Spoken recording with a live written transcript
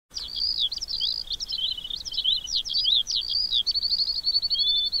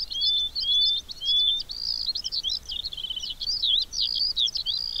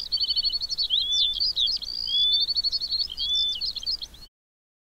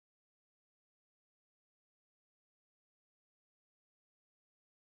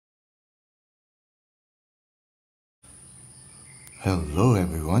Hello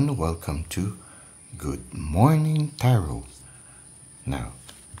everyone, welcome to Good Morning Tarot. Now,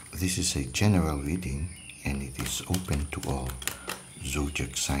 this is a general reading and it is open to all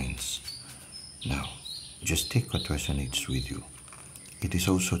zodiac signs. Now, just take what resonates with you. It is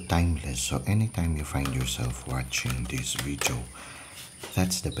also timeless, so anytime you find yourself watching this video,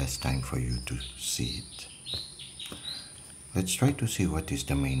 that's the best time for you to see it. Let's try to see what is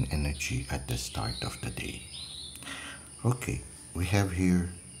the main energy at the start of the day. Okay, we have here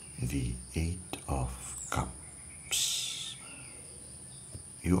the Eight of Cups.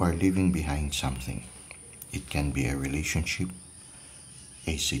 You are leaving behind something. It can be a relationship,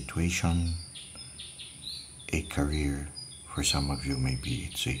 a situation, a career. For some of you, maybe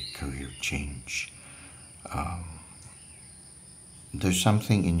it's a career change. There's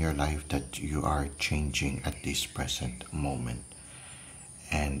something in your life that you are changing at this present moment,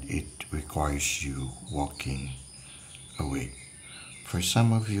 and it requires you walking away. For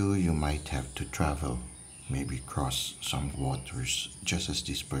some of you, you might have to travel, maybe cross some waters, just as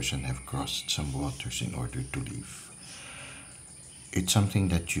this person have crossed some waters in order to leave. It's something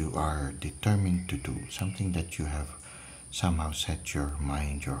that you are determined to do, something that you have somehow set your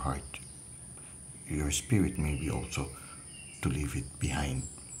mind, your heart, your spirit maybe also to leave it behind.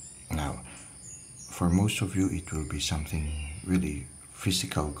 Now, for most of you, it will be something really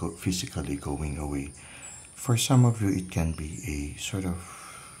physically going away. For some of you, it can be a sort of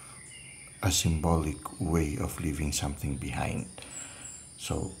a symbolic way of leaving something behind.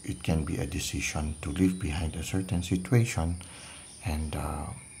 So it can be a decision to leave behind a certain situation, and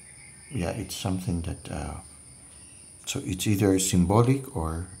it's something that so it's either symbolic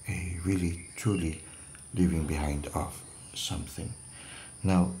or a really truly leaving behind of something.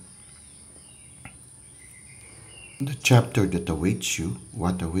 Now, the chapter that awaits you,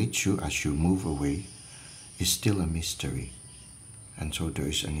 what awaits you as you move away, is still a mystery. And so there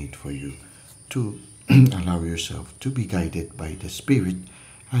is a need for you to allow yourself to be guided by the Spirit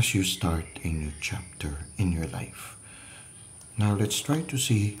as you start a new chapter in your life. Now let's try to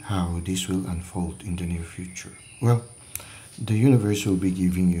see how this will unfold in the near future. Well, the universe will be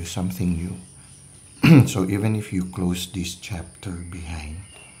giving you something new. So even if you close this chapter behind,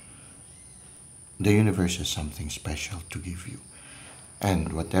 the universe has something special to give you.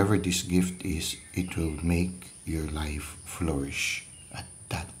 And whatever this gift is, it will make your life flourish at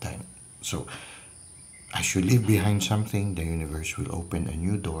that time. So as you leave behind something, the universe will open a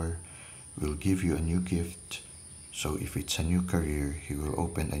new door, will give you a new gift. So if it's a new career, he will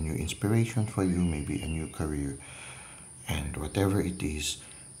open a new inspiration for you, maybe a new career. And whatever it is,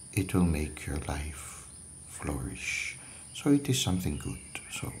 it will make your life flourish. So it is something good.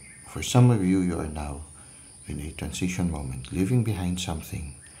 So for some of you, you are now in a transition moment, leaving behind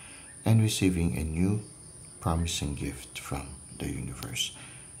something and receiving a new promising gift from the universe.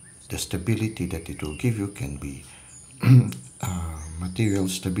 The stability that it will give you can be material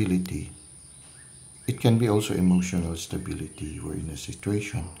stability. It can be also emotional stability. We're in a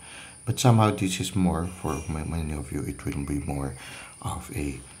situation, but somehow this is more, for many of you, it will be more of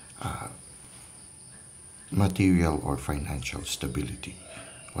a material or financial stability.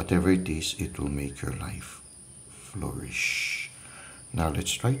 Whatever it is, it will make your life flourish. Now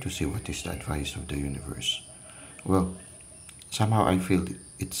let's try to see what is the advice of the universe. Well, somehow I feel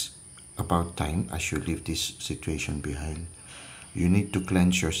it's about time as you leave this situation behind. You need to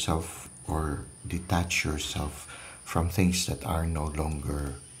cleanse yourself or detach yourself from things that are no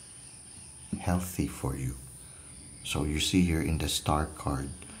longer healthy for you. So you see here in the Star card,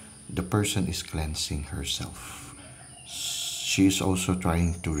 the person is cleansing herself. She is also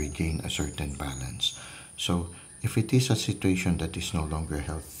trying to regain a certain balance. So if it is a situation that is no longer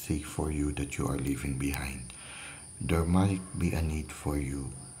healthy for you that you are leaving behind, there might be a need for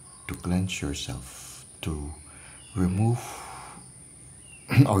you to cleanse yourself, to remove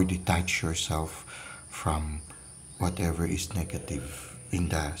or detach yourself from whatever is negative in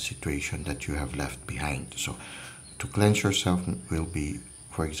the situation that you have left behind. So to cleanse yourself will be,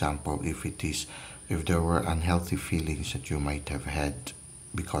 for example, if there were unhealthy feelings that you might have had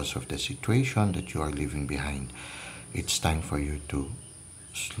because of the situation that you are leaving behind, it's time for you to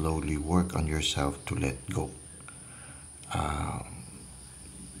slowly work on yourself to let go.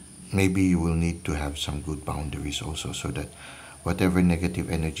 Maybe you will need to have some good boundaries also, so that whatever negative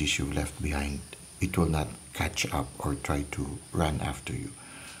energies you've left behind, it will not catch up or try to run after you.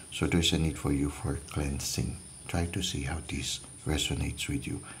 So there's a need for you for cleansing. Try to see how this resonates with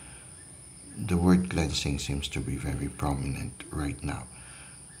you. The word cleansing seems to be very prominent right now.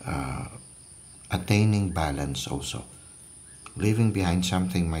 Attaining balance also. Leaving behind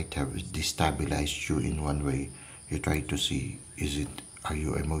something might have destabilized you in one way. You try to see, are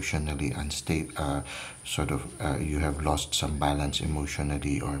you emotionally unstable, you have lost some balance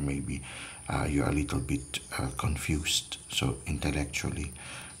emotionally, or maybe you're a little bit confused, so intellectually.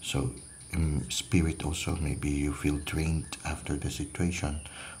 So in spirit also, maybe you feel drained after the situation,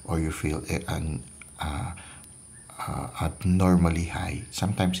 or you feel abnormally high.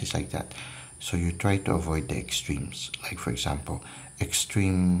 Sometimes it's like that. So you try to avoid the extremes. Like, for example,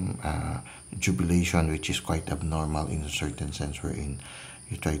 extreme jubilation, which is quite abnormal in a certain sense, wherein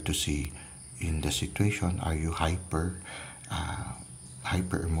you try to see in the situation, are you uh,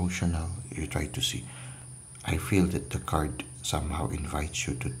 hyper emotional? You try to see. I feel that the card somehow invites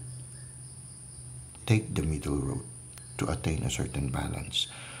you to take the middle road to attain a certain balance.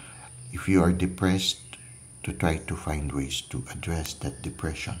 If you are depressed, to try to find ways to address that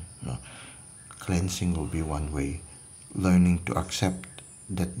depression. No? Cleansing will be one way. Learning to accept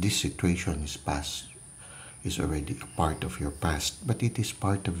that this situation is past, is already a part of your past, but it is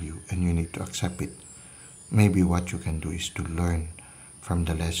part of you and you need to accept it. Maybe what you can do is to learn from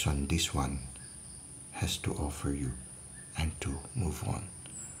the lesson this one has to offer you and to move on.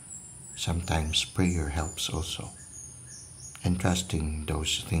 Sometimes prayer helps also, entrusting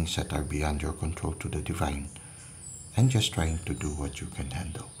those things that are beyond your control to the divine, and just trying to do what you can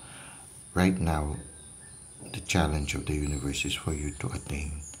handle. Right now, the challenge of the universe is for you to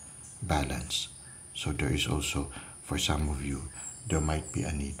attain balance. So there is also, for some of you, there might be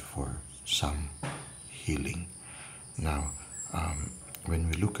a need for some healing. Now, when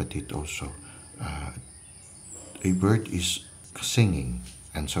we look at it also, uh, a bird is singing,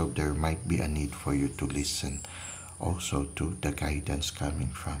 and so there might be a need for you to listen also to the guidance coming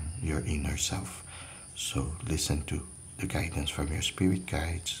from your inner self. So listen to the guidance from your spirit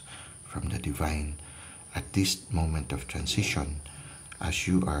guides, from the divine. At this moment of transition, as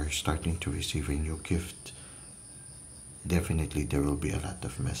you are starting to receive a new gift, definitely there will be a lot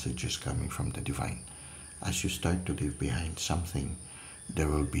of messages coming from the divine. As you start to leave behind something, there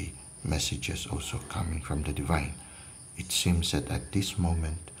will be messages also coming from the divine. It seems that at this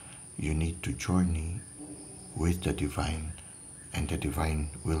moment, you need to journey with the divine, and the divine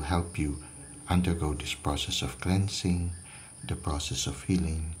will help you undergo this process of cleansing, the process of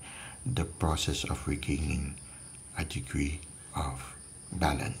healing, the process of regaining a degree of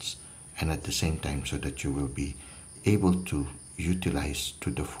balance, and at the same time, so that you will be able to utilize to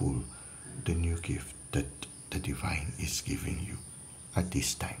the full the new gift that the divine is giving you at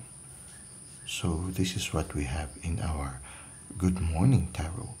this time. So this is what we have in our Good Morning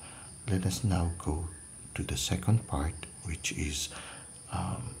Tarot. Let us now go to the second part, which is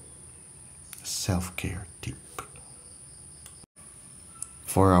self-care tip.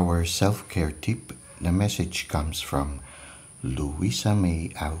 For our self-care tip, the message comes from Louisa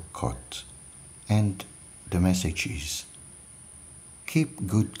May Alcott, and the message is: keep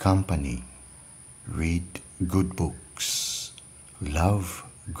good company, read good books, love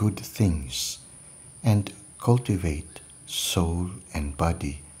good things, and cultivate soul and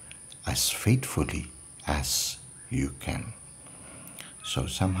body as faithfully as you can. So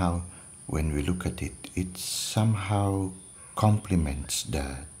somehow, when we look at it, it somehow complements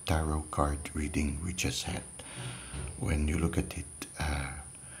the tarot card reading we just had. When you look at it,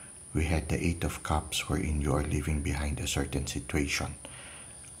 we had the Eight of Cups, wherein you are leaving behind a certain situation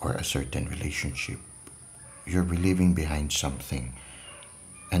or a certain relationship. You're leaving behind something,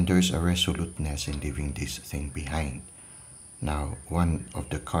 and there's a resoluteness in leaving this thing behind. Now, one of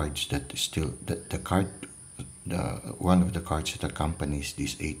the cards that is still one of the cards that accompanies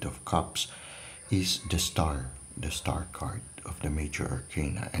this Eight of Cups is the Star card of the major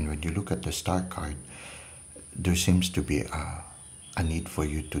arcana. And when you look at the Star card, there seems to be a need for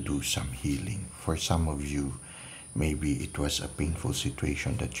you to do some healing. For some of you, maybe it was a painful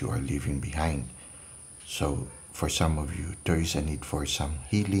situation that you are leaving behind. So for some of you, there is a need for some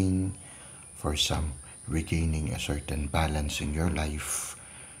healing, for some regaining a certain balance in your life,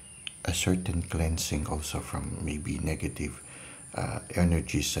 a certain cleansing also from maybe negative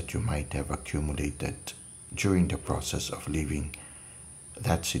energies that you might have accumulated during the process of leaving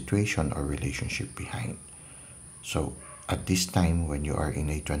that situation or relationship behind. So at this time, when you are in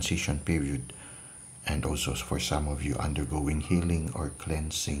a transition period, and also for some of you undergoing healing or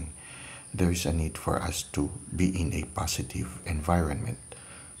cleansing, there is a need for us to be in a positive environment.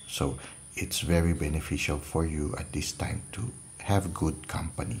 So it's very beneficial for you at this time to have good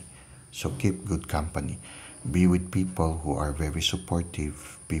company. So keep good company. Be with people who are very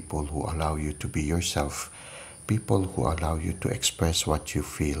supportive, people who allow you to be yourself, people who allow you to express what you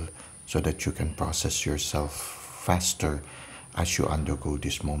feel so that you can process yourself faster as you undergo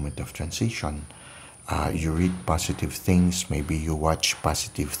this moment of transition. You read positive things, maybe you watch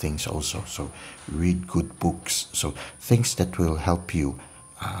positive things also. So read good books, so things that will help you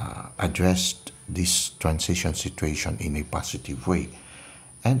address this transition situation in a positive way.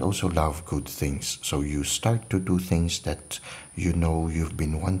 And also love good things, so you start to do things that you know you've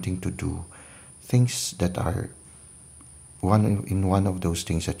been wanting to do, things that are one of those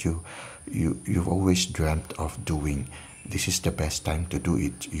things that you've always dreamt of doing. This is the best time to do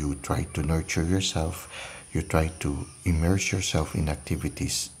it. You try to nurture yourself, you try to immerse yourself in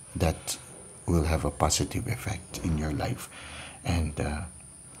activities that will have a positive effect in your life, and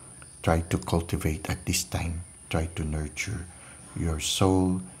try to cultivate at this time, try to nurture your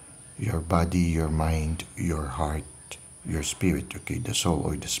soul, your body, your mind, your heart, your spirit, okay, the soul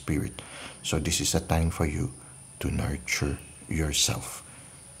or the spirit. So this is a time for you to nurture yourself.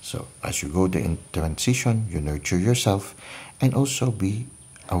 So as you go in transition, you nurture yourself, and also be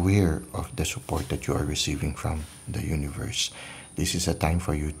aware of the support that you are receiving from the universe. This is a time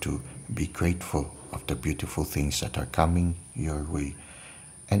for you to be grateful of the beautiful things that are coming your way,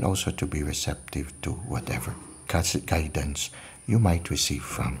 and also to be receptive to whatever guidance you might receive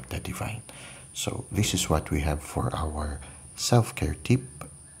from the divine. So this is what we have for our self-care tip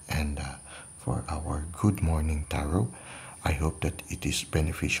and for our good morning tarot. I hope that it is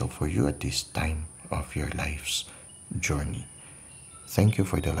beneficial for you at this time of your life's journey. Thank you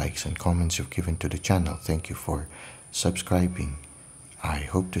for the likes and comments you've given to the channel. Thank you for subscribing. I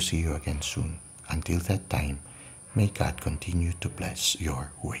hope to see you again soon. Until that time, may God continue to bless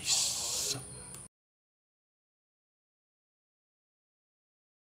your ways.